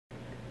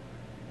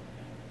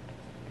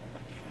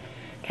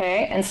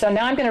Okay, and so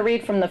now I'm going to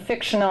read from the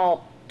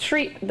fictional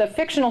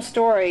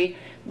story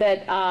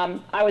that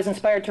I was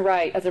inspired to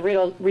write as a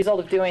result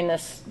of doing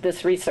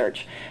this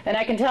research. And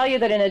I can tell you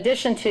that in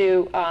addition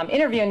to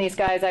interviewing these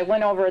guys, I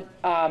went over,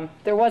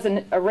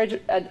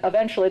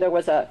 eventually there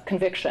was a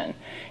conviction.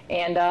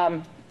 And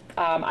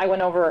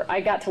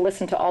I got to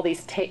listen to all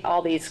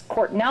these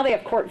court, now they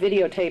have court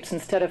videotapes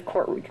instead of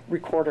court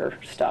recorder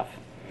stuff.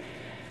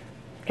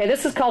 Okay,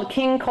 this is called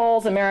King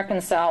Cole's American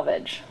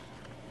Salvage.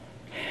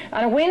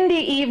 On a windy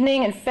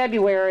evening in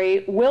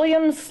February,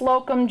 William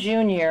Slocum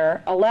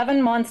Jr.,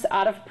 11 months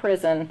out of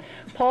prison,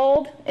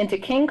 pulled into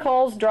King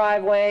Cole's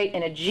driveway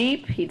in a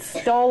Jeep he'd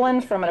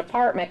stolen from an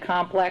apartment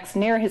complex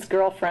near his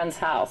girlfriend's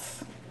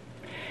house.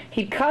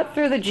 He'd cut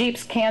through the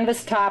Jeep's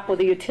canvas top with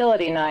a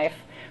utility knife,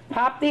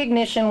 popped the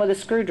ignition with a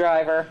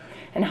screwdriver,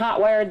 and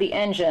hot-wired the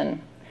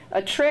engine,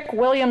 a trick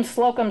William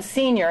Slocum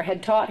Sr.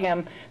 had taught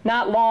him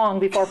not long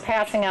before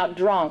passing out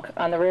drunk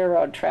on the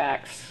railroad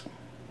tracks.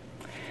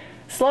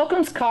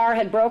 Slocum's car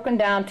had broken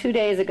down 2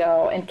 days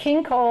ago, and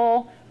King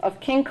Cole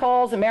of King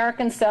Cole's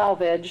American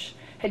Salvage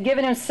had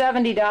given him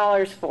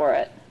 $70 for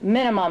it,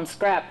 minimum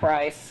scrap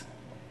price.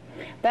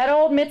 That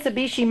old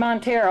Mitsubishi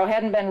Montero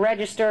hadn't been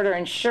registered or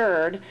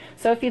insured,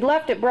 so if he'd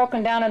left it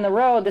broken down in the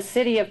road, the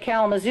city of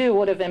Kalamazoo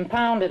would have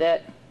impounded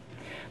it.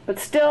 But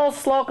still,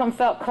 Slocum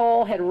felt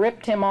Cole had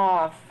ripped him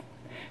off,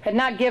 had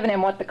not given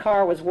him what the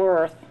car was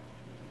worth.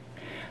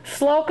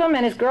 Slocum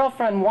and his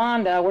girlfriend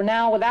Wanda were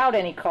now without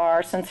any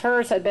car since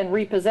hers had been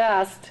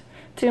repossessed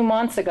 2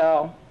 months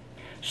ago.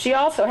 She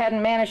also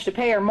hadn't managed to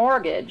pay her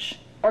mortgage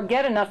or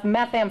get enough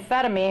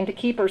methamphetamine to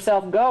keep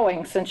herself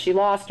going since she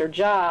lost her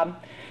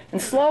job. And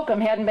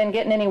Slocum hadn't been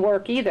getting any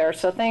work either,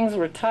 so things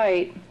were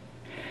tight.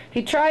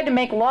 He tried to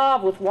make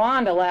love with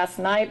Wanda last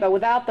night, but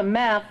without the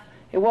meth,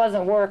 it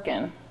wasn't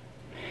working.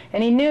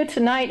 And he knew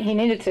tonight he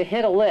needed to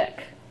hit a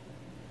lick.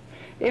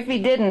 If he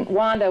didn't,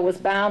 Wanda was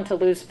bound to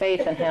lose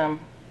faith in him.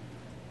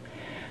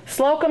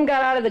 Slocum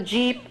got out of the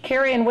Jeep,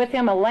 carrying with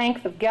him a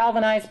length of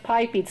galvanized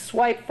pipe he'd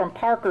swiped from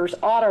Parker's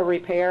Auto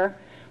Repair,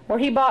 where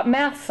he bought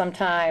meth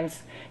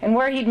sometimes, and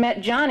where he'd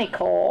met Johnny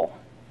Cole,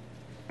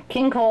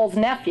 King Cole's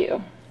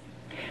nephew.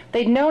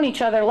 They'd known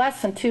each other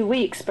less than 2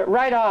 weeks, but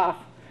right off,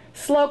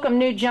 Slocum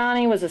knew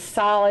Johnny was a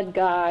solid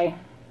guy.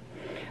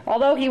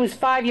 Although he was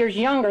 5 years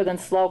younger than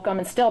Slocum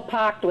and still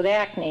pocked with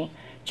acne,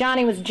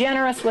 Johnny was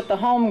generous with the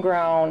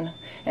homegrown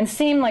and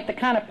seemed like the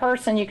kind of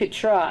person you could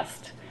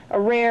trust, a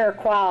rare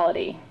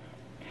quality.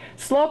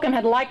 Slocum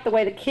had liked the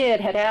way the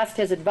kid had asked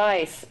his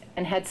advice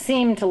and had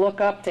seemed to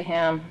look up to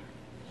him.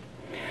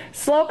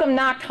 Slocum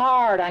knocked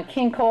hard on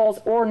King Cole's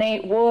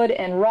ornate wood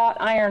and wrought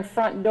iron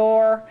front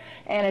door,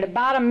 and in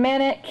about a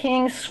minute,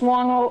 King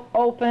swung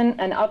open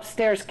an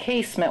upstairs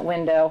casement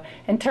window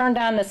and turned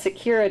on the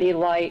security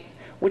light,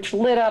 which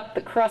lit up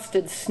the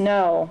crusted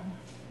snow.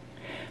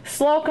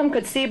 Slocum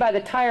could see by the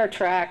tire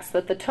tracks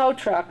that the tow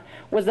truck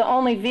was the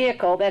only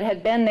vehicle that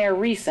had been there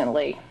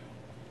recently.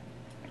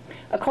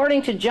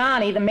 According to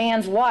Johnny, the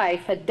man's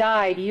wife had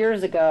died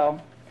years ago,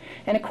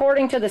 and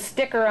according to the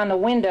sticker on the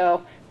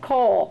window,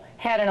 Cole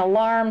had an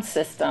alarm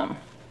system.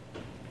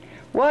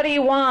 "What do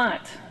you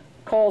want?"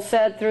 Cole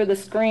said through the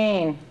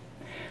screen.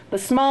 The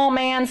small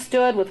man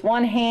stood with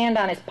one hand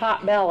on his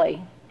pot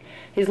belly.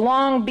 His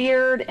long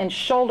beard and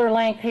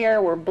shoulder-length hair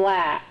were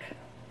black.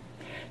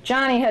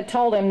 Johnny had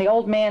told him the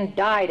old man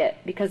dyed it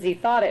because he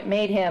thought it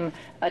made him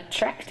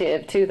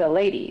attractive to the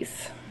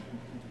ladies.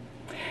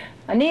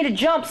 "I need a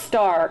jump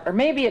start, or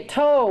maybe a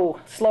tow,"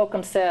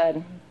 Slocum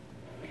said.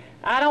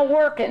 "I don't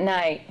work at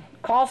night.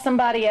 Call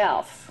somebody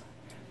else."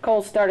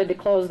 Cole started to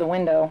close the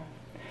window.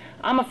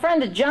 "I'm a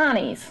friend of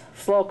Johnny's,"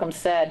 Slocum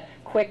said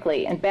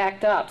quickly and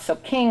backed up so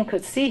King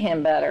could see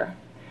him better.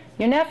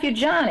 "Your nephew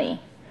Johnny.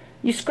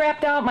 You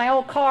scrapped out my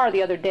old car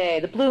the other day,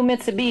 the blue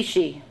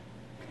Mitsubishi."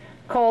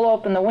 Cole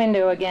opened the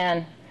window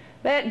again.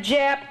 "That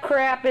Jap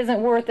crap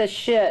isn't worth a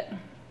shit."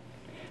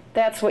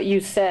 "That's what you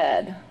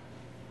said."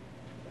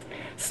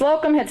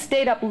 Slocum had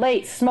stayed up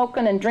late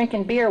smoking and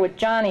drinking beer with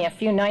Johnny a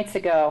few nights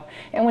ago,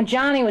 and when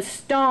Johnny was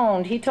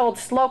stoned, he told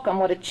Slocum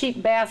what a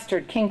cheap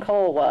bastard King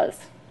Cole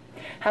was.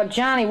 How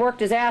Johnny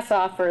worked his ass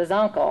off for his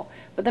uncle,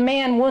 but the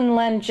man wouldn't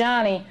lend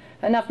Johnny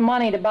enough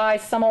money to buy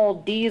some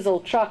old diesel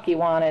truck he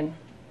wanted.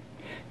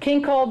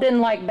 King Cole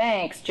didn't like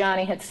banks,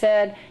 Johnny had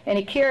said, and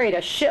he carried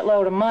a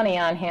shitload of money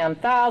on him,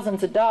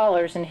 thousands of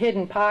dollars in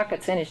hidden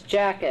pockets in his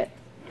jacket.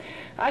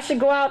 "I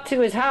should go out to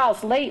his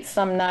house late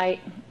some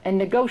night and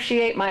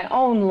negotiate my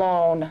own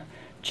loan,"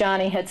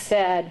 Johnny had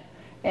said,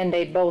 and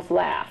they both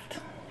laughed.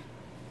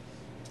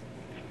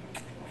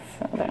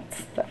 So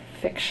that's the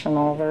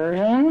fictional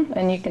version,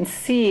 and you can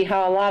see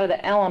how a lot of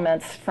the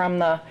elements from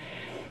the...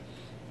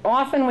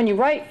 Often when you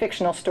write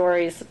fictional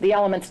stories, the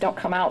elements don't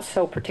come out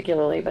so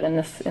particularly, but in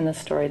this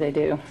story they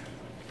do.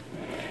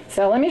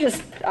 So let me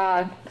just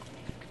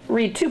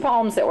read 2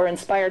 poems that were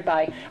inspired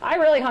by... I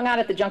really hung out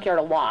at the junkyard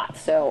a lot,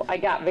 so I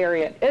got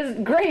it's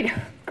great,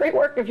 great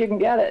work if you can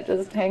get it,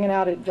 just hanging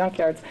out at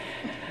junkyards.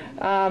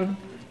 One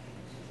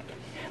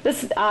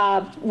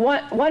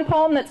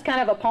poem that's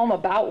kind of a poem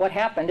about what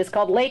happened is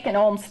called Lake and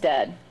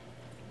Olmsted.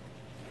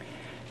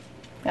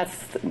 That's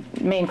the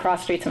main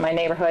cross streets in my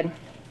neighborhood.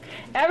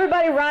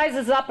 Everybody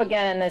rises up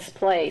again in this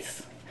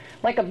place,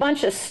 like a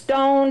bunch of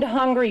stoned,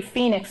 hungry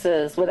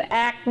phoenixes with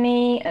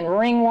acne and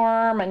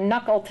ringworm and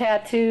knuckle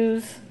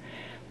tattoos.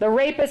 The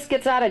rapist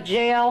gets out of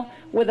jail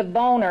with a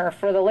boner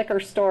for the liquor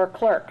store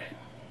clerk.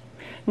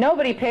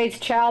 Nobody pays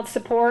child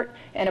support,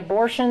 and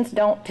abortions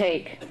don't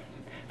take.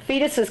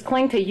 Fetuses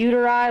cling to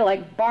uteri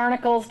like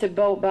barnacles to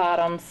boat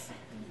bottoms.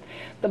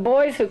 The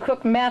boys who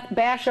cook meth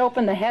bash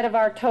open the head of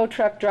our tow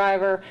truck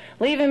driver,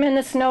 leave him in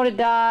the snow to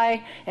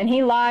die, and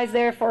he lies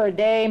there for a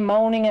day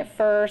moaning at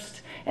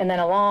first, and then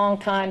a long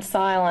time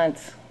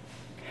silence.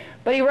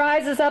 But he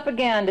rises up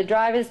again to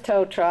drive his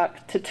tow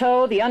truck, to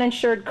tow the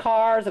uninsured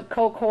cars of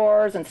coke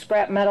whores and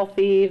scrap metal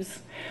thieves.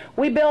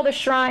 We build a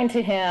shrine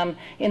to him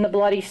in the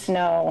bloody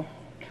snow,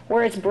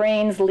 where his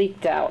brains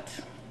leaked out.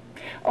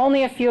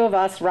 Only a few of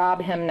us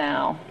rob him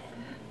now.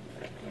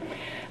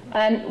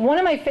 And one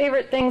of my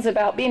favorite things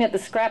about being at the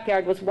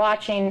scrapyard was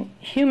watching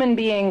human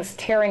beings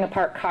tearing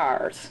apart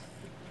cars.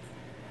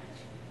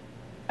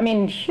 I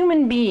mean,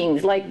 human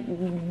beings,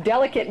 like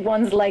delicate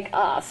ones like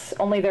us,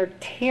 only they're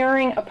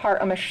tearing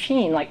apart a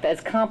machine like that,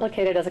 as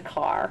complicated as a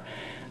car.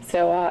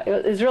 So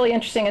it was really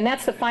interesting, and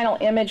that's the final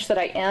image that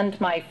I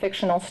end my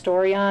fictional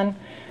story on.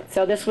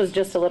 So this was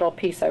just a little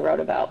piece I wrote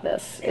about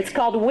this. It's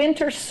called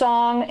Winter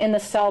Song in the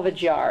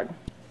Salvage Yard.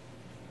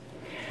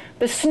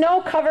 The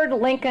snow-covered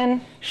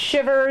Lincoln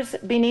shivers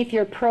beneath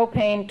your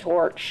propane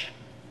torch.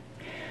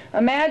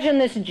 Imagine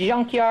this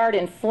junkyard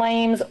in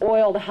flames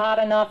oiled hot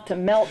enough to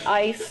melt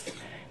ice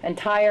and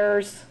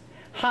tires,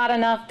 hot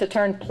enough to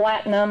turn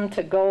platinum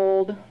to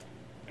gold.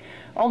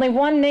 Only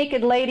one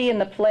naked lady in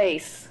the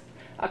place,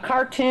 a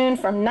cartoon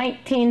from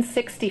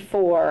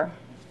 1964.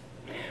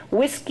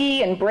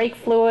 Whiskey and brake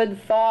fluid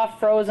thaw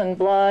frozen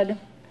blood,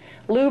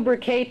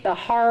 lubricate the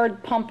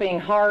hard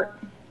pumping heart.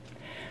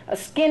 A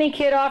skinny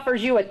kid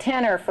offers you a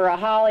tenner for a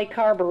Holly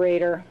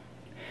carburetor.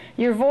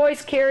 Your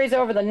voice carries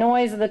over the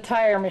noise of the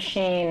tire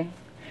machine.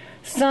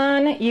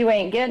 Son, you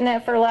ain't getting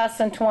it for less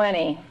than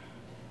 20.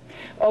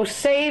 Oh,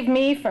 save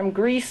me from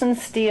grease and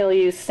steel,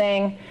 you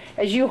sing,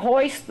 as you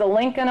hoist the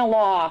Lincoln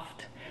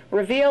aloft,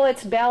 reveal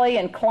its belly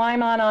and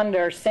climb on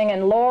under,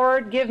 singing,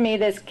 Lord, give me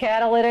this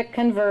catalytic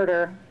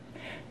converter.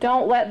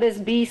 Don't let this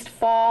beast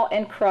fall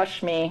and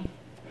crush me.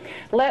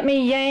 Let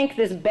me yank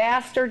this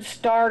bastard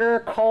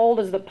starter cold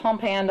as the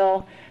pump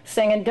handle,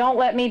 singing, don't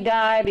let me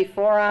die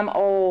before I'm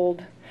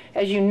old,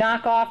 as you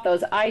knock off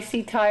those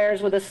icy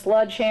tires with a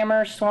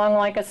sledgehammer swung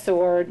like a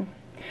sword.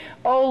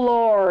 Oh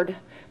Lord,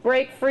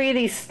 break free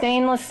these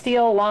stainless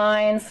steel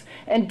lines,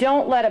 and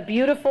don't let a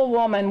beautiful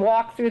woman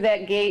walk through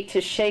that gate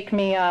to shake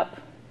me up.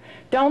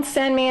 Don't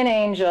send me an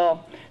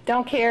angel.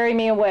 Don't carry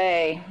me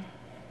away.